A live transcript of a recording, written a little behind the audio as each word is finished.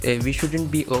We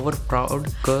shouldn't be over proud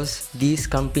because these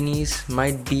companies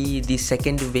might be the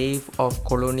second wave of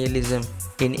colonialism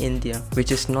in India,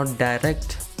 which is not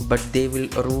direct, but they will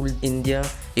rule India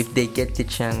if they get the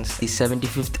chance. The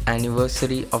 75th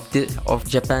anniversary of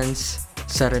Japan's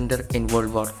surrender in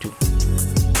World War II.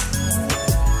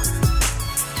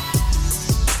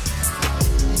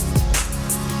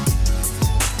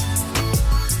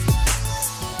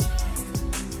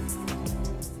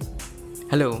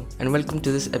 Hello and welcome to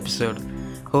this episode.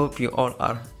 Hope you all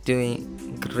are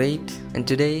doing great. And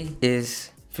today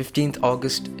is 15th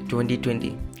August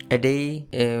 2020, a day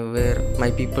where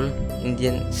my people,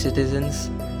 Indian citizens,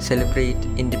 celebrate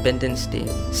Independence Day.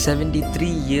 73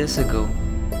 years ago,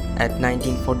 at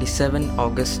 1947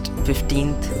 August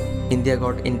 15th, India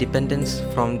got independence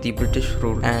from the British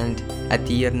rule, and at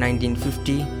the year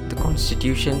 1950 the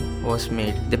constitution was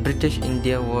made. The British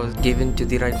India was given to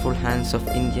the rightful hands of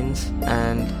Indians,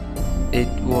 and it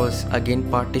was again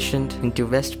partitioned into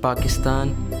West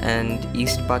Pakistan and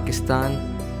East Pakistan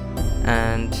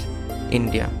and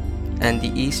India. And the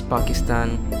East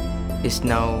Pakistan is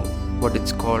now what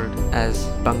it's called as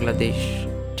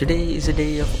Bangladesh. Today is a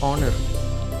day of honor.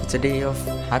 It's a day of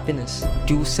happiness.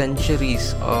 2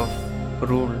 centuries of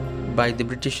rule by the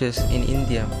Britishers in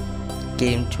India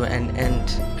came to an end.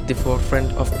 At the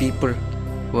forefront of people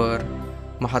were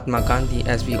Mahatma Gandhi,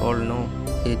 as we all know.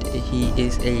 He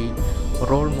is a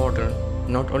role model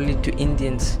not only to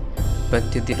Indians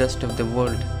but to the rest of the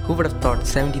world. Who would have thought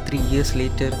 73 years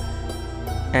later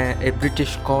a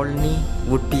British colony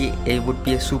would be a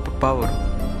superpower,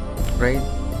 right?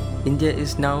 India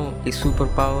is now a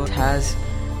superpower. It has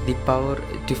the power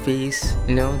to face,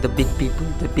 the big people,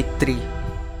 the big 3,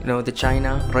 the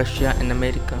China, Russia and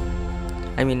America.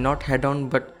 I mean, not head on,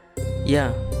 but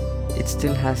yeah, it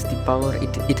still has the power.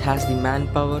 It has the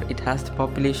manpower, it has the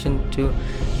population to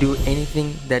do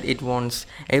anything that it wants.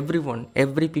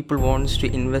 Every people wants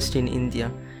to invest in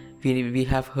India. We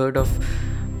have heard of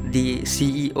the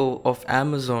CEO of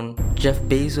Amazon, Jeff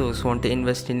Bezos, want to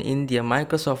invest in India.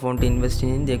 Microsoft want to invest in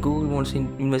India. Google wants to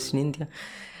invest in India.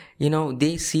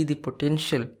 They see the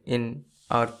potential in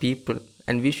our people,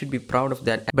 and we should be proud of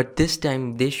that. But this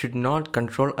time they should not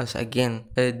control us again.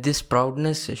 This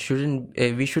proudness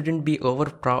we shouldn't be over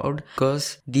proud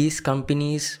because these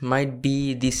companies might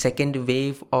be the second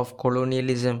wave of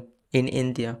colonialism in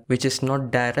India, which is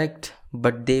not direct,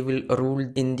 but they will rule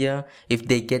India if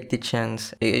they get the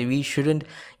chance. We shouldn't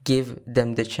give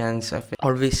them the chance of it.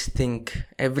 Always think,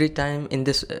 every time in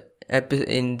these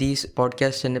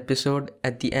podcasts and episode,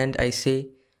 at the end I say,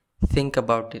 think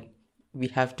about it. We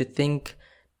have to think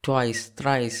twice,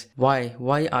 thrice.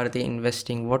 Why are they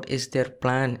investing? What is their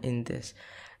plan in this?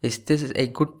 Is this a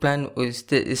good plan? Is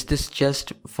this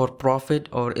just for profit,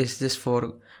 or is this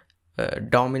for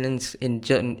dominance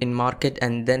in market,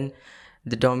 and then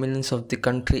the dominance of the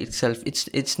country itself?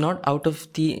 It's not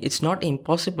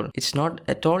impossible. It's not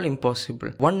at all impossible.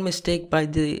 One mistake by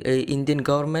the Indian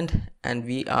government and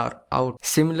we are out.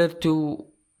 Similar to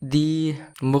the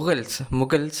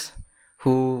Mughals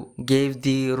who gave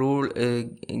the rule,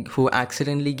 who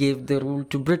accidentally gave the rule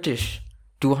to British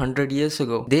 200 years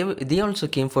ago. They also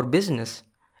came for business.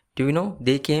 Do you know?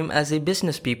 They came as a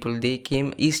business people. They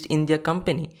came East India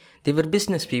Company. They were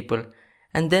business people.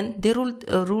 And then they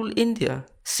rule India.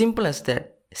 Simple as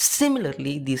that.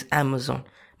 Similarly, these Amazon,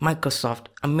 Microsoft,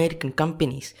 American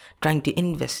companies trying to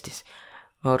invest this.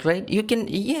 Alright, they can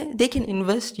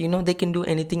invest, they can do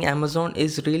anything. Amazon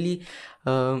is really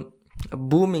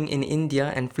booming in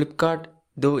India, and Flipkart,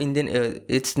 though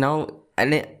it's now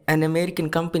an American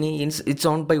company, it's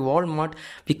owned by Walmart.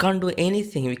 We can't do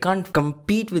anything. We can't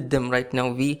compete with them right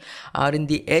now. We are in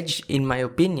the edge, in my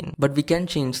opinion. But we can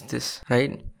change this,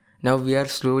 right? Now we are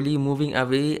slowly moving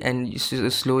away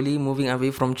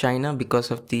from China because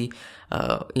of the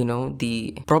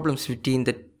the problems between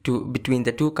the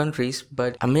two countries.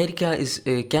 But America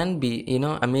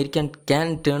American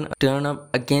can turn up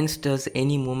against us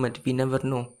any moment. We never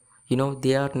know.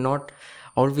 They are not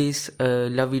always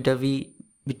lovey-dovey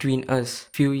between us.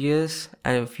 Few years,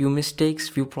 a few mistakes,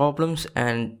 few problems,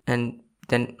 and then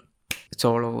it's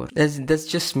all over. That's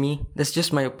just me. That's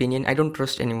just my opinion. I don't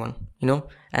trust anyone,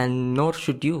 and nor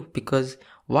should you, because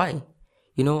why?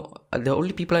 The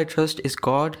only people I trust is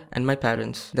God and my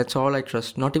parents. That's all I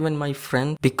trust. Not even my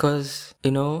friend, because,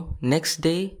 next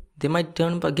day they might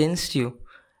turn up against you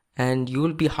and you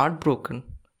will be heartbroken,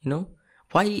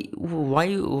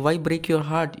 Why break your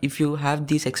heart if you have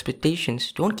these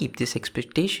expectations? Don't keep these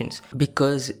expectations,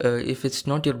 because if it's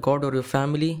not your God or your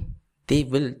family, they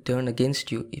will turn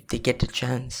against you if they get a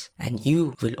chance, and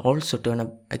you will also turn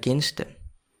up against them.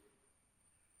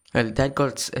 Well, that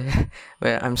got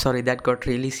well, I'm sorry, that got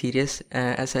really serious.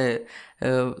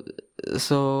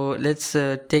 So let's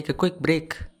take a quick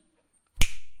break.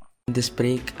 In this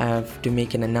break, I have to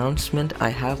make an announcement. I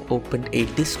have opened a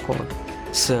Discord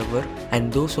server,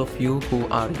 and those of you who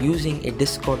are using a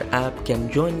Discord app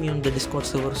can join me on the Discord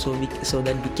server, so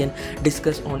that we can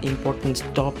discuss on important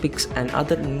topics and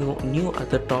other new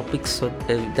other topics, so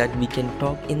that we can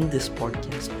talk in this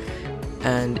podcast.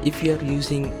 And if you are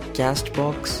using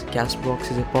Castbox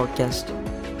is a podcast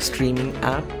streaming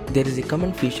app. There is a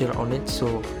comment feature on it,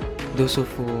 so those of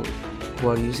you who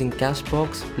are using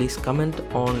Castbox, please comment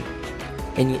on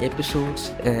any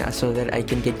episodes so that I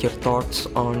can get your thoughts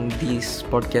on these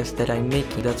podcasts that I'm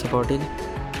making. That's about it.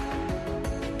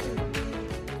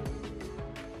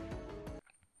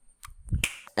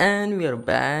 And we are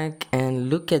back, and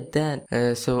look at that.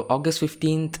 So August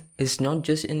 15th is not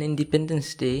just an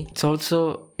Independence Day, it's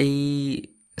also a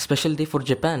special day for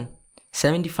Japan.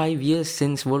 75 years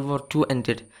since World War II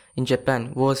ended in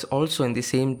Japan was also in the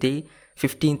same day,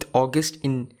 15th August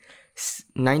in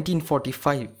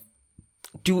 1945.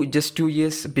 Just 2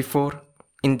 years before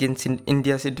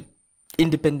India's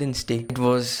Independence Day. It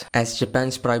was as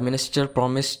Japan's Prime Minister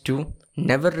promised to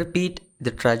never repeat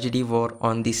the tragedy war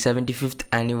on the 75th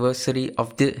anniversary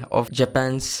of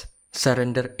Japan's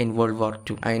surrender in World War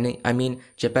II. I mean,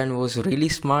 Japan was really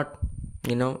smart.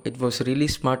 It was really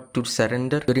smart to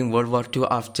surrender during World War II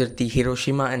after the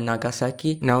Hiroshima and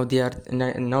Nagasaki. Now they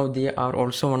are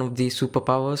also one of the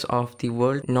superpowers of the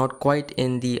world, not quite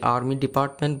in the army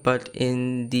department, but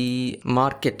in the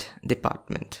market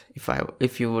department,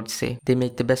 if you would say. They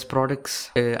make the best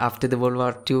products. After the World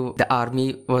War II, the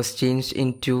army was changed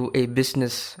into a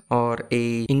business or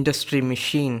a industry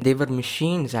machine. They were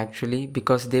machines actually,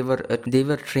 because they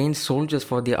were trained soldiers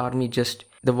for the army. Just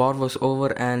the war was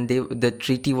over, and the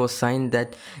treaty was signed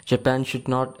that Japan should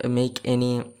not make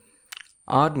any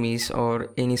armies or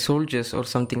any soldiers or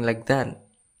something like that.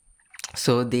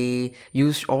 So they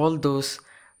used all those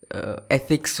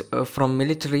ethics from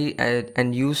military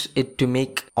and use it to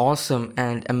make awesome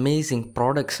and amazing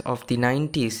products of the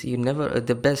 90s.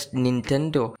 The best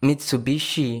Nintendo,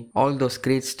 Mitsubishi, all those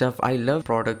great stuff. I love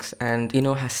products, and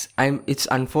it's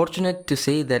unfortunate to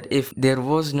say that if there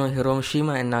was no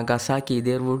Hiroshima and Nagasaki,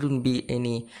 there wouldn't be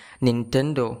any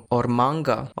Nintendo or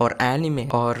manga or anime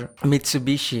or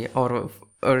Mitsubishi or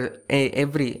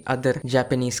every other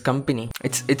Japanese company.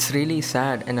 It's really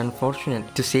sad and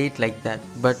unfortunate to say it like that,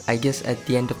 but I guess at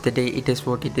the end of the day, it is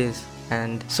what it is.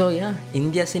 And so yeah,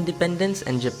 India's independence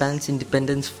and Japan's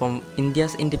independence from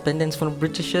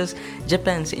Britishers,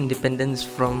 Japan's independence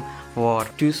from war.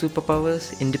 Two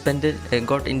superpowers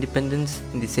got independence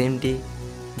in the same day,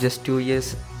 just 2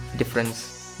 years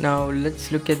difference. Now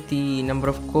let's look at the number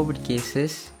of COVID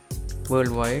cases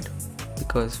worldwide,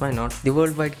 because why not? The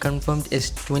worldwide confirmed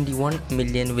is 21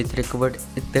 million, with recovered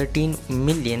 13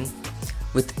 million,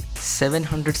 with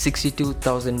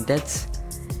 762,000 deaths.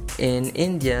 In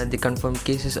India, the confirmed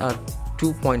cases are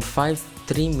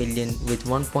 2.53 million, with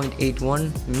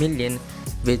 1.81 million,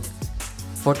 with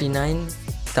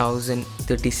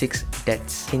 49,036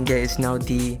 deaths. India is now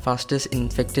the fastest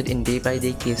infected in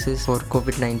day-by-day cases for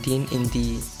COVID-19 in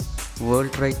the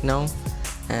world right now,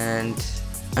 and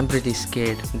I'm pretty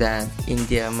scared that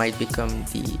India might become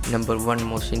the number one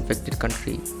most infected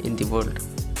country in the world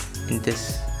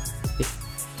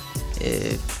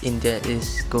if India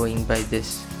is going by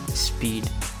this speed.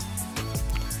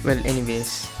 Well,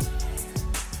 anyways,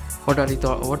 what are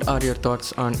your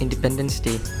thoughts on Independence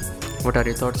Day? What are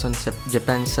your thoughts on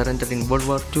Japan's surrender in World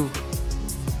War II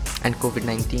and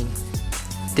COVID-19?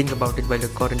 Think about it while you're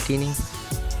quarantining,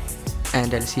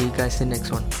 and I'll see you guys in the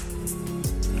next one.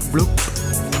 Bloop.